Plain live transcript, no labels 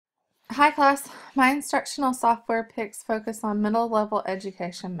Hi class, my instructional software picks focus on middle level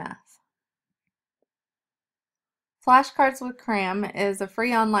education math. Flashcards with Cram is a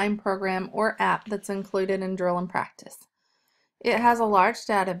free online program or app that's included in drill and practice. It has a large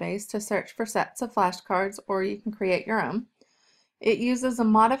database to search for sets of flashcards, or you can create your own. It uses a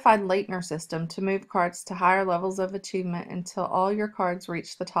modified Leitner system to move cards to higher levels of achievement until all your cards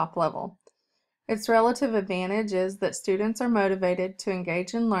reach the top level. Its relative advantage is that students are motivated to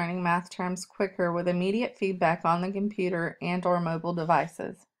engage in learning math terms quicker with immediate feedback on the computer and/or mobile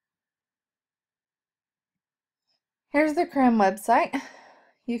devices. Here's the Cram website.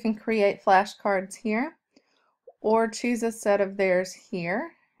 You can create flashcards here or choose a set of theirs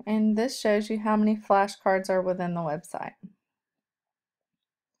here, and this shows you how many flashcards are within the website.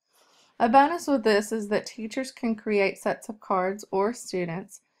 A bonus with this is that teachers can create sets of cards or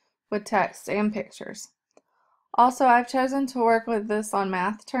students with text and pictures. Also, I've chosen to work with this on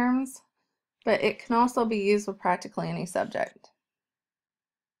math terms, but it can also be used with practically any subject.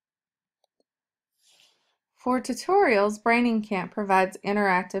 For tutorials, Brainingcamp provides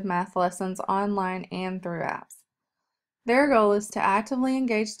interactive math lessons online and through apps. Their goal is to actively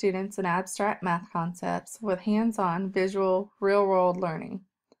engage students in abstract math concepts with hands-on, visual, real-world learning.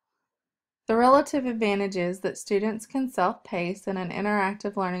 The relative advantage is that students can self-pace in an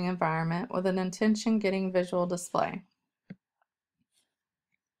interactive learning environment with an attention-getting visual display.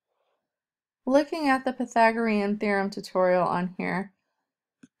 Looking at the Pythagorean theorem tutorial on here,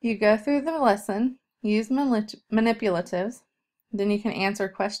 you go through the lesson, use manipulatives, then you can answer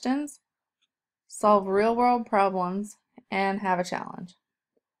questions, solve real-world problems, and have a challenge.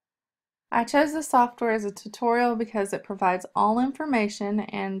 I chose the software as a tutorial because it provides all information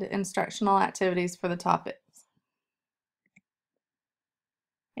and instructional activities for the topics.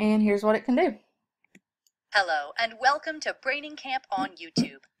 And here's what it can do. Hello, and welcome to Brainingcamp on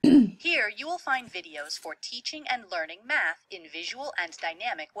YouTube. Here you will find videos for teaching and learning math in visual and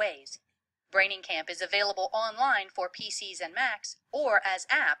dynamic ways. Brainingcamp is available online for PCs and Macs or as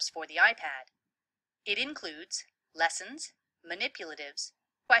apps for the iPad. It includes lessons, manipulatives,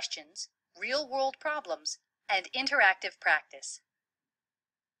 questions, real-world problems, and interactive practice.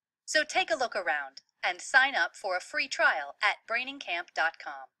 So take a look around and sign up for a free trial at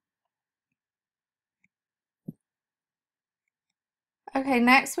brainingcamp.com. Okay,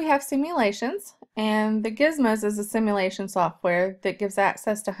 next we have simulations, and the Gizmos is a simulation software that gives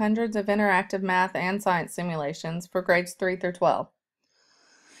access to hundreds of interactive math and science simulations for grades 3 through 12.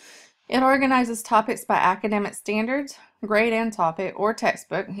 It organizes topics by academic standards, grade and topic, or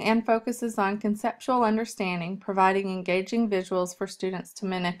textbook, and focuses on conceptual understanding, providing engaging visuals for students to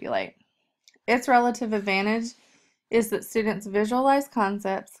manipulate. Its relative advantage is that students visualize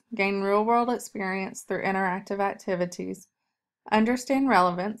concepts, gain real-world experience through interactive activities, understand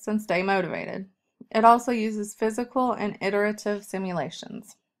relevance, and stay motivated. It also uses physical and iterative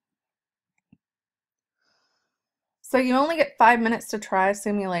simulations. So you only get 5 minutes to try a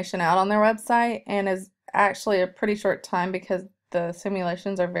simulation out on their website, and is actually a pretty short time because the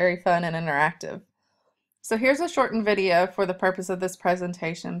simulations are very fun and interactive. So here's a shortened video for the purpose of this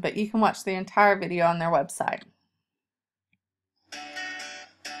presentation, but you can watch the entire video on their website.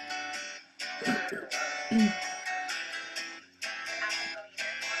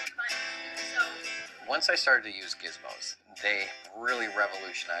 Once I started to use gizmos, they really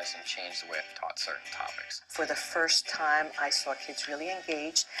revolutionized and changed the way I've taught certain topics. For the first time, I saw kids really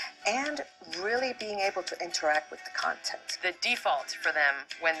engaged and really being able to interact with the content. The default for them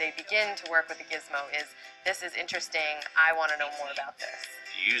when they begin to work with a gizmo is, this is interesting, I want to know more about this.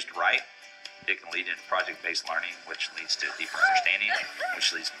 Used right, it can lead into project-based learning, which leads to deeper understanding,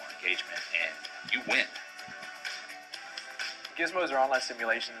 which leads to more engagement, and you win. Gizmos are online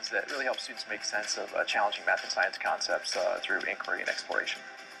simulations that really help students make sense of challenging math and science concepts through inquiry and exploration.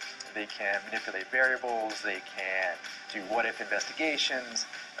 They can manipulate variables, they can do what-if investigations.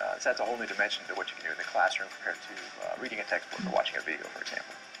 This adds a whole new dimension to what you can do in the classroom compared to reading a textbook or watching a video, for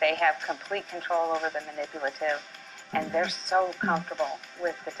example. They have complete control over the manipulative, and they're so comfortable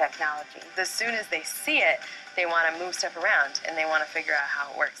with the technology. As soon as they see it, they want to move stuff around and they want to figure out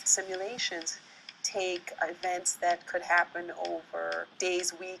how it works. Simulations take events that could happen over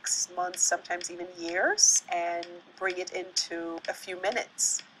days, weeks, months, sometimes even years, and bring it into a few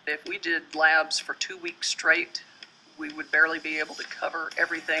minutes. If we did labs for 2 weeks straight, we would barely be able to cover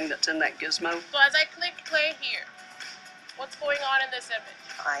everything that's in that gizmo. So as I click play here, what's going on in this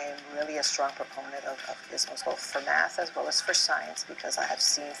image? I am really a strong proponent of gizmos, both for math as well as for science, because I have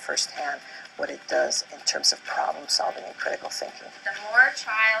seen firsthand what it does in terms of problem solving and critical thinking. The more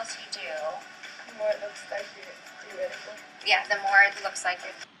trials you do, The more it looks like you're theoretical. yeah, the more it looks like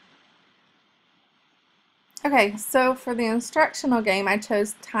it. Okay, so for the instructional game, I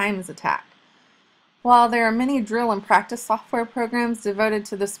chose Times Attack. While there are many drill and practice software programs devoted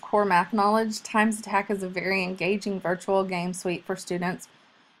to this core math knowledge, Times Attack is a very engaging virtual game suite for students,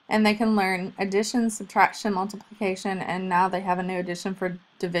 and they can learn addition, subtraction, multiplication, and now they have a new addition for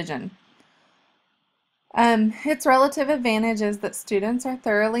division. Its relative advantage is that students are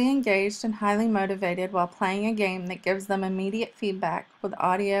thoroughly engaged and highly motivated while playing a game that gives them immediate feedback with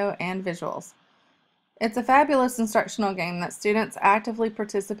audio and visuals. It's a fabulous instructional game that students actively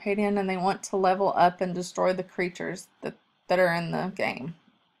participate in, and they want to level up and destroy the creatures that are in the game.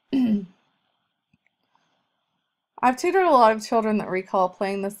 I've tutored a lot of children that recall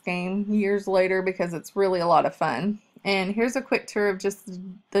playing this game years later because it's really a lot of fun. And here's a quick tour of just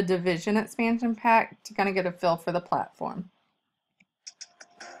the Division expansion pack to kind of get a feel for the platform.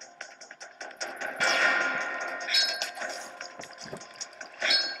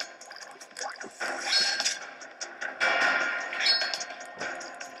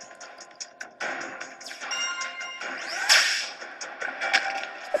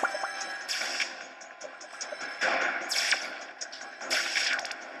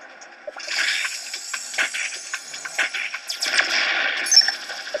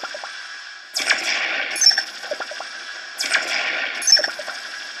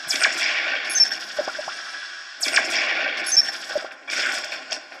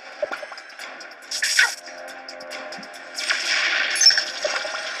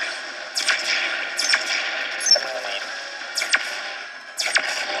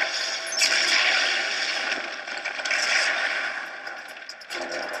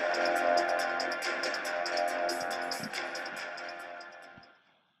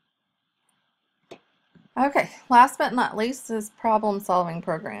 Okay, last but not least is problem-solving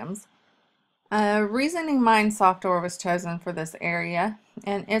programs. Reasoning Mind software was chosen for this area,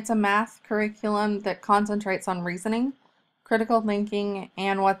 and it's a math curriculum that concentrates on reasoning, critical thinking,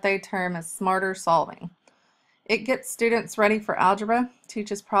 and what they term as smarter solving. It gets students ready for algebra,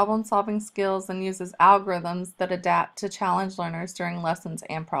 teaches problem-solving skills, and uses algorithms that adapt to challenge learners during lessons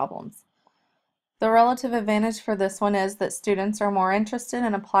and problems. The relative advantage for this one is that students are more interested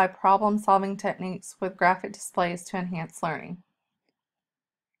and apply problem-solving techniques with graphic displays to enhance learning.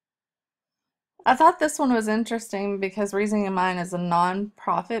 I thought this one was interesting because Reasoning Mind is a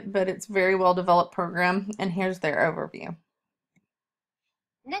non-profit, but it's a very well-developed program, and here's their overview.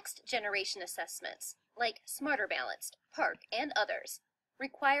 Next generation assessments, like Smarter Balanced, PARC, and others,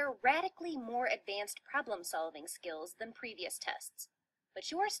 require radically more advanced problem-solving skills than previous tests. But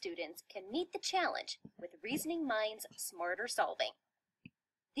your students can meet the challenge with Reasoning Mind's smarter solving.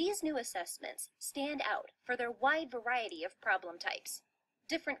 These new assessments stand out for their wide variety of problem types,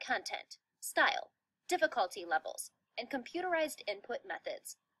 different content, style, difficulty levels, and computerized input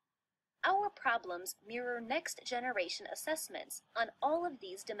methods. Our problems mirror next generation assessments on all of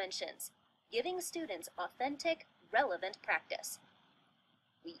these dimensions, giving students authentic, relevant practice.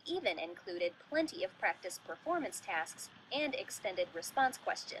 We even included plenty of practice performance tasks and extended response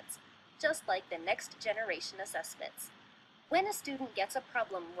questions, just like the next generation assessments. When a student gets a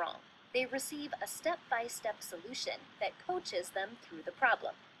problem wrong, they receive a step-by-step solution that coaches them through the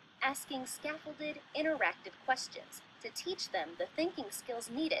problem, asking scaffolded, interactive questions to teach them the thinking skills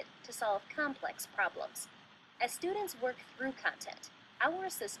needed to solve complex problems. As students work through content,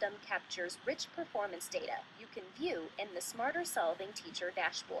 our system captures rich performance data you can view in the Smarter Solving Teacher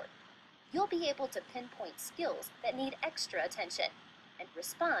dashboard. You'll be able to pinpoint skills that need extra attention and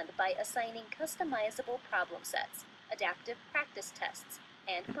respond by assigning customizable problem sets, adaptive practice tests,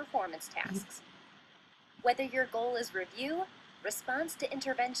 and performance tasks. Whether your goal is review, response to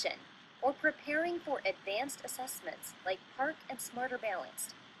intervention, or preparing for advanced assessments like PARC and Smarter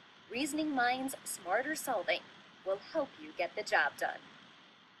Balanced, Reasoning Mind's Smarter Solving will help you get the job done.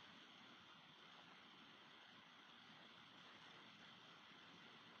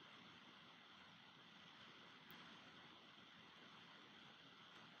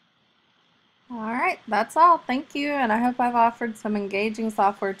 Alright, that's all. Thank you, and I hope I've offered some engaging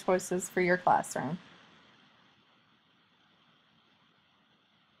software choices for your classroom.